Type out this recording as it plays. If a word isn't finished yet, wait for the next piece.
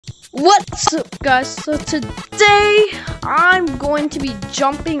What's up, guys? So today I'm going to be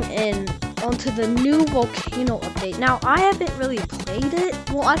jumping in onto the new Volcano update. Now I haven't really played it.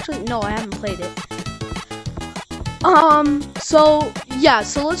 Well, actually, no, I haven't played it. So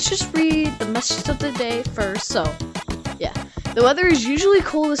let's just read the message of the day first. So yeah, the weather is usually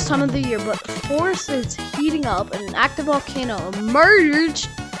cool this time of the year, but the forest is heating up and an active volcano emerged.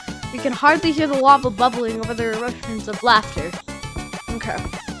 We can hardly hear the lava bubbling over the eruptions of laughter. Okay.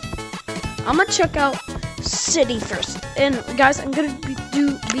 I'm gonna check out city first. And guys, I'm gonna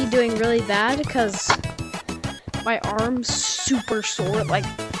be doing really bad because my arm's super sore, like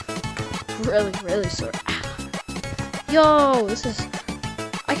really sore. Yo, this is,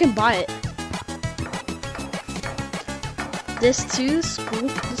 I can buy it. This too is cool.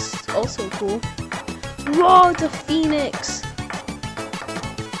 This is also cool. Whoa, it's a phoenix.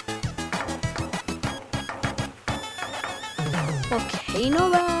 Volcano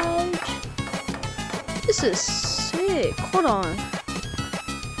badge. This is sick. Hold on.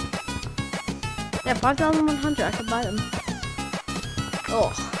 Yeah, 5,100. I could buy them.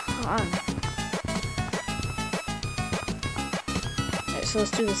 Oh, come on. Alright, so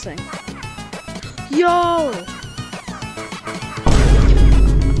let's do this thing. Yo!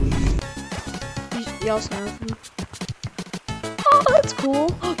 Y'all smell them? Oh, that's cool.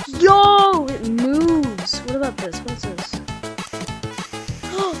 Yo! It moves. What about this? What's this?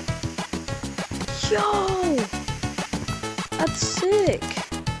 Yo! That's sick!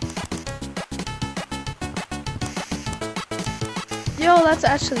 Yo, that's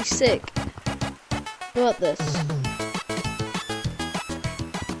actually sick. What about this?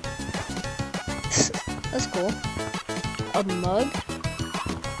 That's cool. A mug?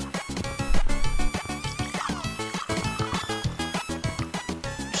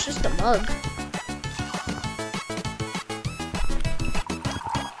 It's just a mug.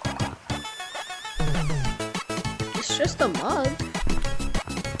 It's just a mug.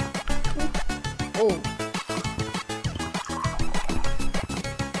 Oh.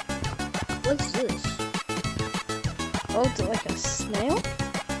 What's this? Oh, it's like a snail?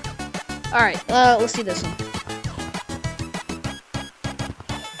 Alright, let's see this one.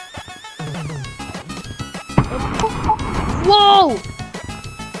 Whoa!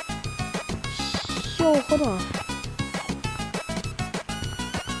 Yo, hold on.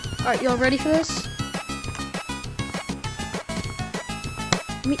 Alright, y'all ready for this?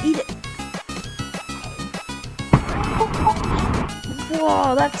 Let me eat it.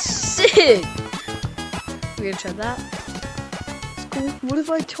 Whoa, that's sick! We're gonna try that. It's cool. What if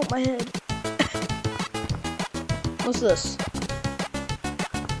I tilt my head? What's this?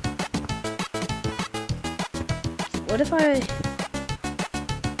 What if I...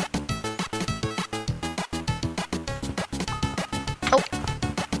 Oh!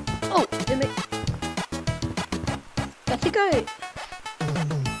 Oh! Did it... I think I...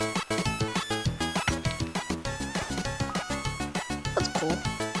 That's cool.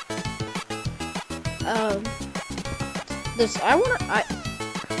 This,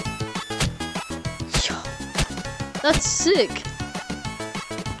 Yo! That's sick!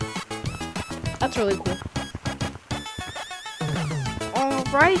 That's really cool.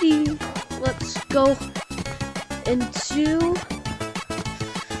 Alrighty, let's go into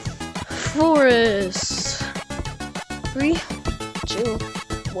forest. 3, 2,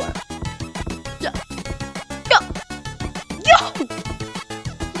 1. Yo! Yo!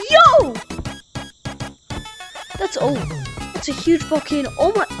 Yo! That's that's a huge volcano.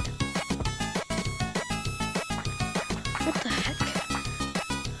 Oh my! What the heck?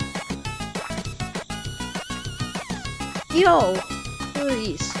 Yo! What are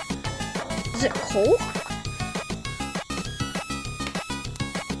these? Is it coal?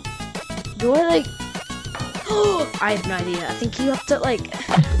 Do I like... Oh, I have no idea. I think you have to like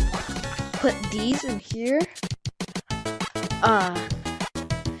put these in here.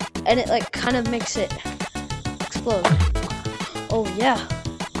 And it like kind of makes it explode. Oh yeah.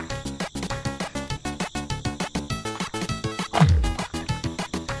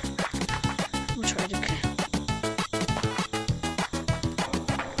 I'm trying to...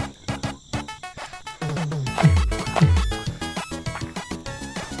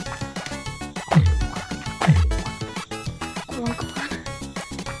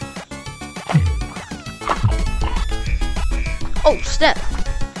 Oh, snap!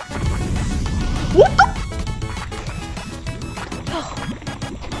 What the? Oh.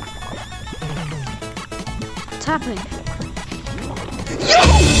 What's happening? Yo!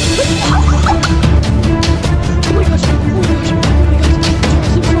 Oh my gosh! Oh my gosh! Oh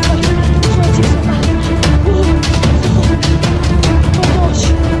my gosh! Oh my gosh!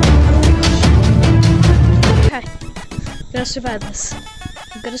 gotta survive this.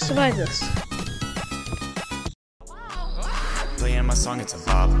 I'm gonna survive this. Playing my song, it's a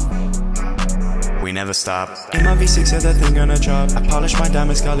bop. We never stop. In my V6, yeah, that thing gonna drop. I polish my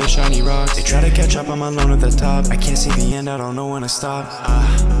diamonds, call it shiny rocks. They try to catch up, I'm alone at the top. I can't see the end, I don't know when to stop.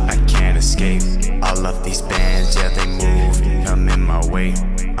 I can't escape. All of these bands, yeah, they move. I'm in my way.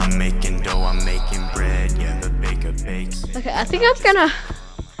 I'm making dough, I'm making bread. Yeah, the baker bakes. Okay, I think I'm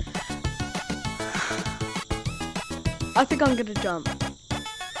gonna jump.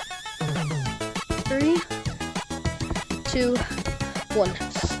 3, 2, 1.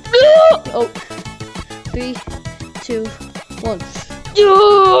 Oh. 3, 2, 1.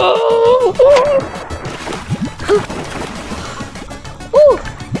 Ooh.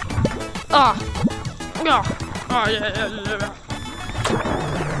 Ah. Yeah. Ah, yeah.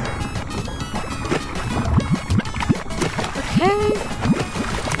 Okay.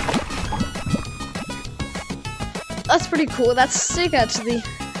 That's pretty cool. That's sick, actually.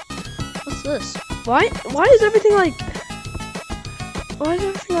 What's this? Why is everything like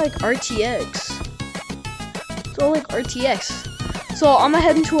RTX? It's all like RTX. So I'm gonna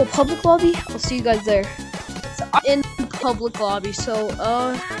head into a public lobby. I'll see you guys there. In public lobby. So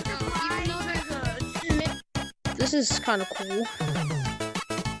this is kind of cool.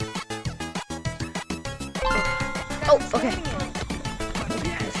 Oh, okay.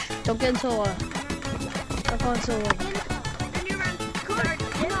 Don't get into don't go into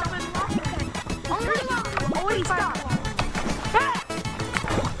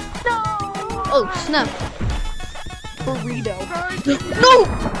Oh, snap. Burrito. No!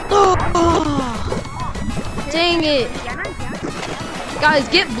 Oh! Dang it. Guys,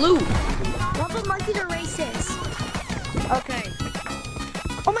 get blue. What the monkey to racist? Okay.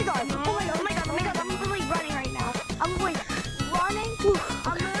 Oh my god. Oh my god. Oh my god. Oh my god. I'm literally running right now. I'm like running.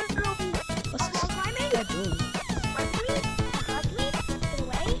 I'm literally climbing.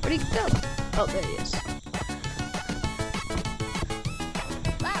 Where'd he go? Oh, there he is.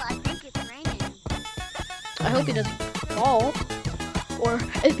 I hope he doesn't fall, or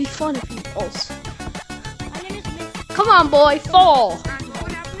it'd be fun if he falls. Come on, boy, fall!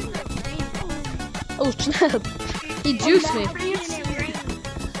 Oh snap! He juiced me. Is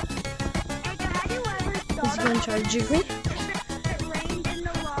he gonna try to juke me?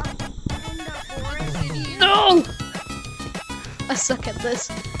 No! I suck at this.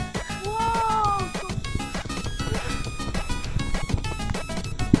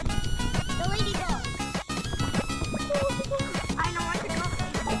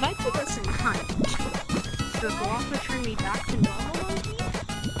 If I put this in height, the block would turn me back to normal monkey?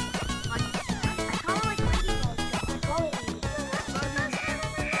 I call it like ladybugs. I call it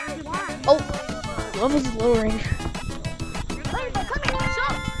ladybugs. Oh, level's lowering. Ladybug, come here,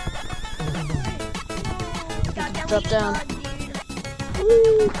 Drop down.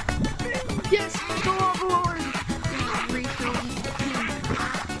 Woo! Yes, go overlord.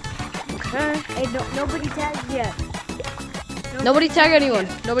 Okay. Hey, nobody tagged yet. Nobody tag anyone.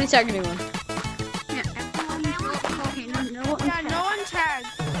 Nobody tag anyone. Yeah, everyone. Okay, no one tagged.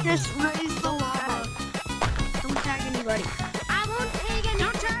 Just raise the lava. Don't tag anybody. I won't tag anyone.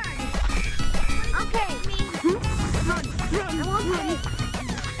 Don't tag. Okay. Run. Oh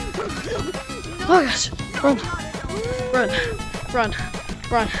gosh. Run.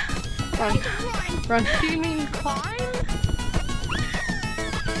 Run. Do you mean climb?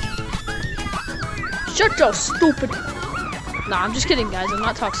 Shut your stupid. Nah, I'm just kidding, guys. I'm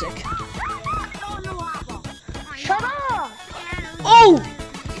not toxic. Shut up! Oh!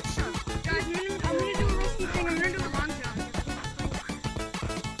 Guys, I'm gonna do a risky thing. I'm gonna do a long jump.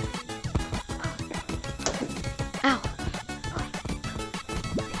 Ow.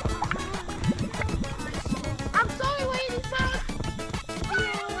 I'm sorry, ladybug.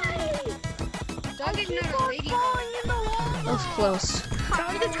 Don't get another ladybug. Falling in the wall. That was close.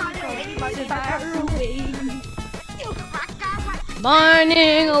 Sorry to try to ladybug.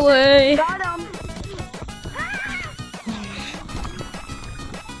 Mining away. Got him.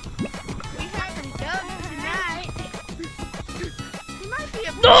 We haven't done tonight. He might be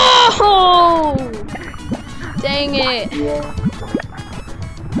a No! Dang it.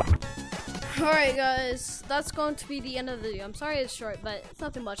 Alright, guys. That's going to be the end of the video. I'm sorry it's short, but it's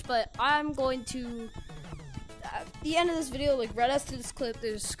nothing much. But I'm going to... At the end of this video, like right after this clip,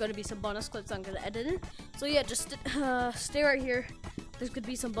 there's going to be some bonus clips I'm going to edit in. So yeah, just stay right here. There's going to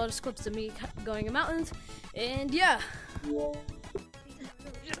be some bonus clips of me going in mountains. And yeah.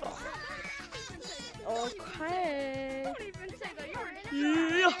 Okay.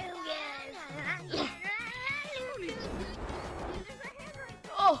 Yeah.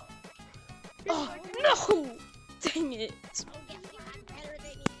 Oh. Oh, no. Dang it. Oh, guess what? I'm better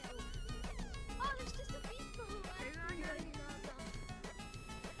than you. Oh, there's just a piece for who?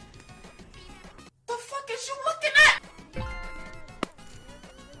 The fuck is you looking at?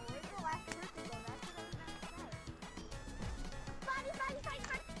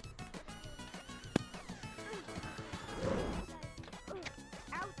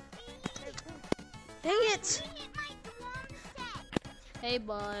 Dang it. Hey,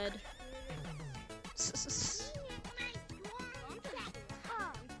 bud.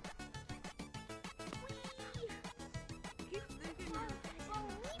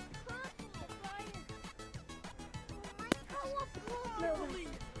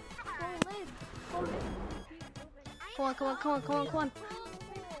 Come on.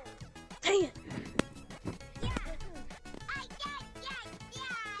 Dang it.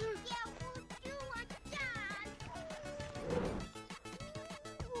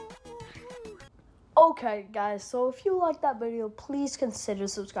 Okay, guys, so if you liked that video, please consider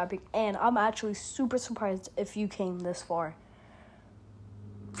subscribing, and I'm actually super surprised if you came this far.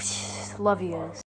 Love you guys.